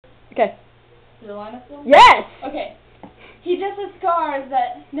Okay. Is it line up still? Yes! Okay. He just has scars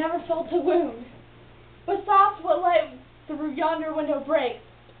that never felt a wound, but soft what light through yonder window breaks.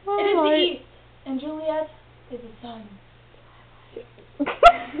 It is the east, and Juliet is the sun.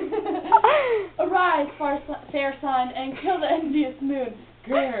 Arise, fair sun, and kill the envious moon.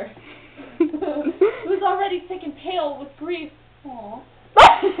 Grr. Who's already sick and pale with grief. Aww.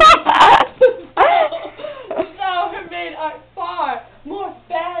 Thou, her maid, art far more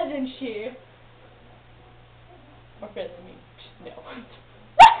fair than she. More fair than me.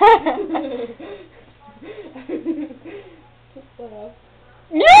 No.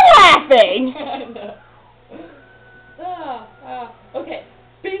 You're laughing! I know. Okay.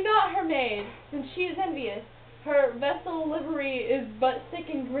 Be not her maid, since she is envious. Her vessel livery is but thick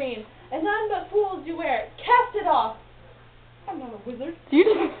and green, and none but fools do wear it. Cast it off! I'm not a wizard. Do you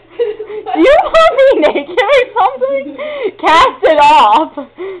want me naked or something? Cast it off!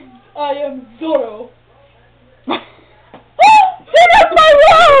 I am Zorro. Shut up my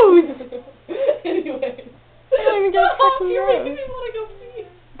rose! Anyway. I don't even get a fucking You're rose. making me want to go pee.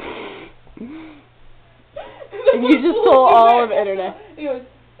 And you just stole all of the internet. He goes,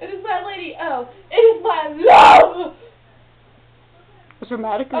 it is my lady, oh, it is my love! A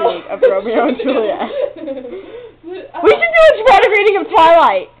dramatic reading of Romeo and Juliet. We should do a dramatic reading of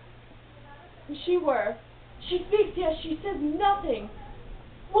Twilight. She speaks, yes, she says nothing.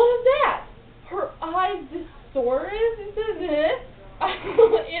 What is that? Her eyes distorted? It says this? I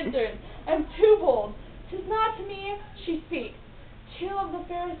will answer. I'm too bold. 'Tis not to me she speaks. Two of the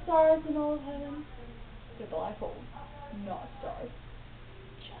fairest stars in all of heaven. They're black holes, not stars.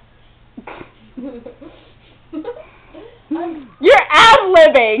 You're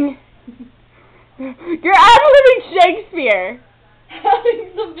ad-libbing! You're ad-libbing Shakespeare!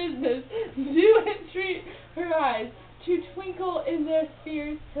 Having some business, do entreat her eyes to twinkle in their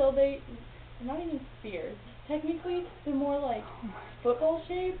spheres till they're not even spheres. Technically, they're more like football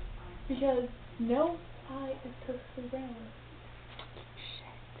shaped because no eye is perfectly round.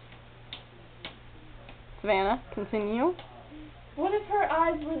 Savannah, continue. What if her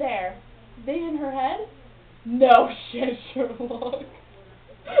eyes were there? They in her head? No shit, Sherlock.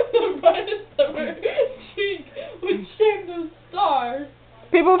 The brightest of her cheek would shame those stars.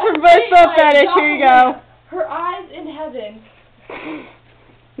 People from Virtual Fetish, here you go. Her eyes in heaven.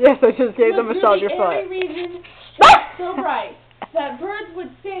 Yes, I just gave them a shot your foot. Region so bright that birds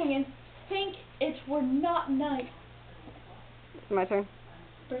would sing and think it were not night. It's my turn.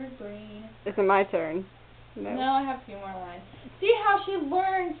 Bird brain. Is it my turn? No, I have a few more lines. See how she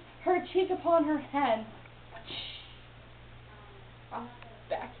learns her cheek upon her head. I'll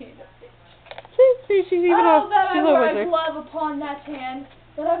backhand a bitch. See, she's even oh, that I she's a wear a wizard. glove upon that hand,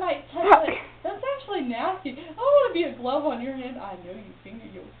 that I might touch it. That's actually nasty. I want to be a glove on your hand. I know you finger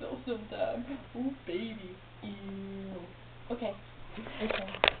yourself sometime. Ooh, baby. Ew. Okay.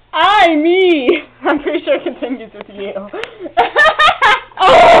 Me! I'm pretty sure it continues with you.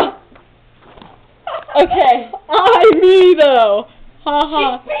 Oh! Okay. Me though. Ha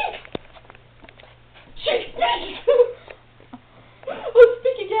ha. She speaks! Oh,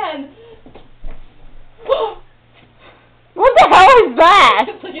 speak again! What the hell is that?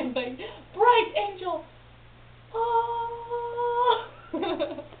 It's like a big, bright angel! Oh!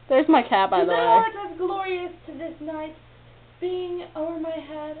 There's my cat, by the way. Thou art as glorious to this night, being o'er my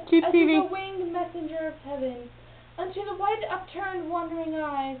head, Keep as TV. is a winged messenger of heaven, unto the white upturned wondering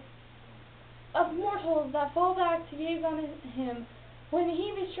eyes of mortals that fall back to gaze on him, when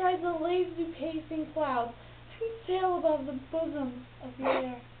he bestrides the lazy pacing clouds, who sail above the bosom of the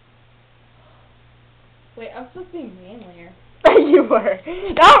air. Wait, I'm supposed to be manlier. You were.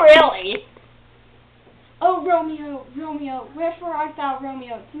 Not really. Oh, Romeo, Romeo, wherefore art thou,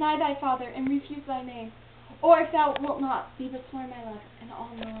 Romeo? Deny thy father, and refuse thy name. Or if thou wilt not, be but sworn my love, and all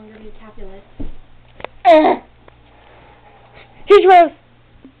no longer be Capulet. Here's Rose.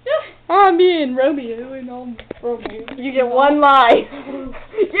 Me and Romeo and all Romeo. You get one line.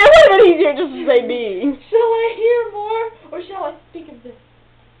 It would have been easier just to say me. Shall I hear more, or shall I speak of this?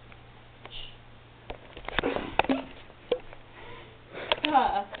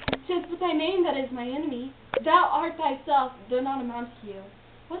 Tis but thy name that is my enemy. Thou art thyself, though not a Montague.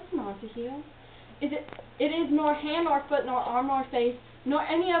 What's Montague? It is nor hand, nor foot, nor arm, nor face, nor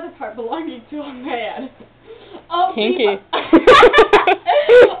any other part belonging to a man. Oh, Kinky.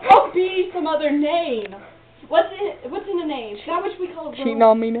 Oh, be some other name. What's in a name? That which we call a Cheating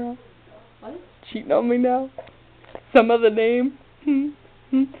on me now. What? Cheating on me now. Some other name.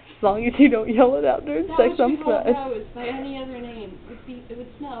 As long as you don't yell it out during sex, I'm fine. Rose by any other name, it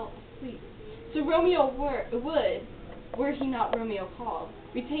would smell sweet. So Romeo would, were he not Romeo called.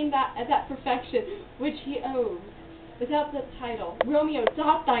 Retain that perfection which he owes. Without the title, Romeo,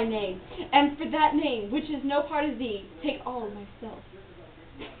 dot thy name, and for that name, which is no part of thee, take all of myself.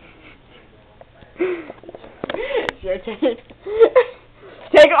 Your turn.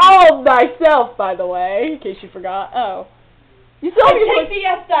 Take all of thyself, by the way, in case you forgot. Oh. You still have take thee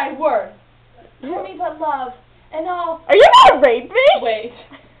at thy word. Call me but love, and all... Are you not raping? Wait.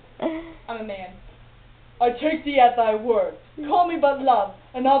 I'm a man. I take thee at thy word. Call me but love,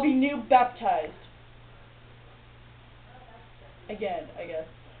 and I'll be new baptized. Again, I guess.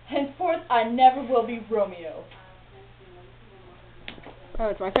 Henceforth, I never will be Romeo. Oh,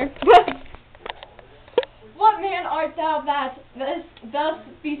 it's my turn? What man art thou that thus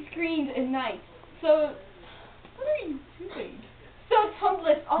be screened in night? So, what are you doing? So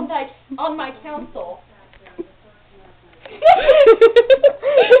tumblest on my counsel. This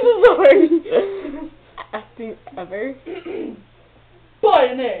is the worst acting ever.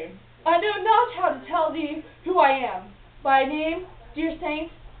 By name, I know not how to tell thee who I am. By name, dear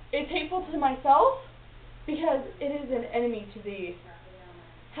saint, is hateful to myself, because it is an enemy to thee.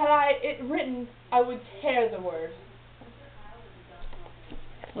 Had I it written, I would tear the word.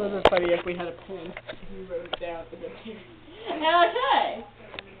 It would have been funny if we had a pen. You wrote it down with a pen. Okay.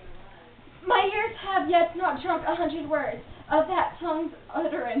 My ears have yet not drunk 100 words of that tongue's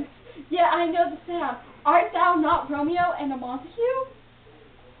utterance, yet I know the sound. Art thou not Romeo and a Montague?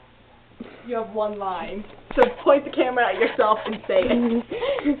 You have one line. So point the camera at yourself and say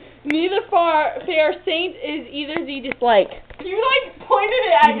it. Neither fair saint is either thee dislike. You like pointed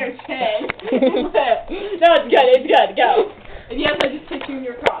it at your chin. No, it's good, go. And yes, I just hit you in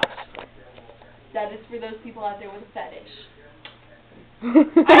your crotch. That is for those people out there with a fetish. I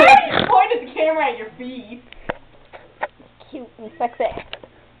already pointed the camera at your feet. Cute and sexy.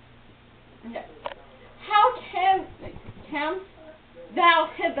 Okay. How camst thou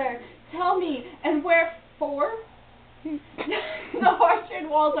hither? Tell me, and wherefore? The orchard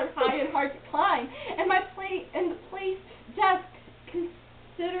walls are high and hard to climb, and the place desk,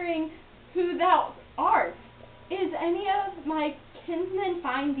 considering who thou art. Is any of my kinsmen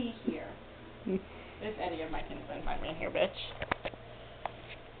find thee here? If any of my kinsmen find me here, bitch.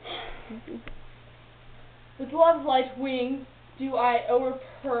 With love's light wings do I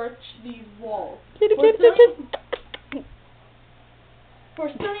overperch these walls. For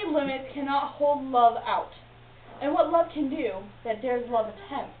silly limits cannot hold love out. And what love can do, that dares love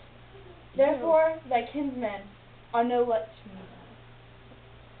attempt. Therefore, thy kinsmen are no less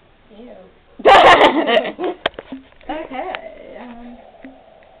to me. Ew. Okay.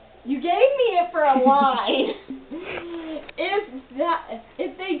 You gave me it for a line.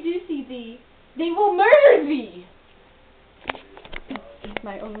 If they do see thee, they will murder thee. That's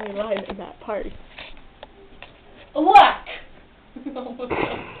my only line in that part. Alack! Alack!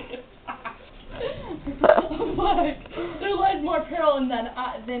 There lies more peril in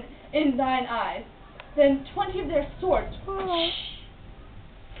than in thine eyes than 20 of their swords.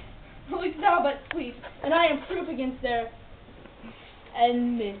 Release thou but sleep, and I am proof against their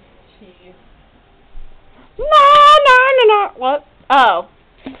enmity. No. What? Oh.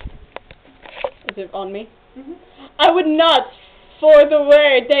 Is it on me? Mm-hmm. I would not, for the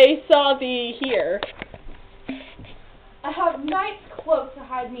word they saw thee here. I have night's cloak to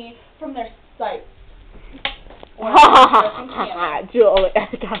hide me from their sight. Julie.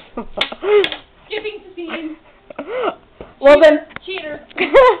 Skipping to scene. Well then. Cheater.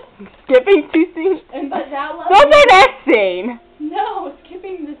 Skipping to scene. But that love. Don't say that scene. No,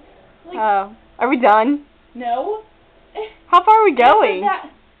 skipping this. Like, are we done? No. How far are we going?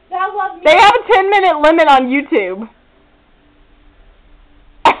 That love me. They have a 10-minute limit on YouTube.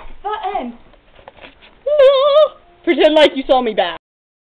 The end. Pretend like you saw me back.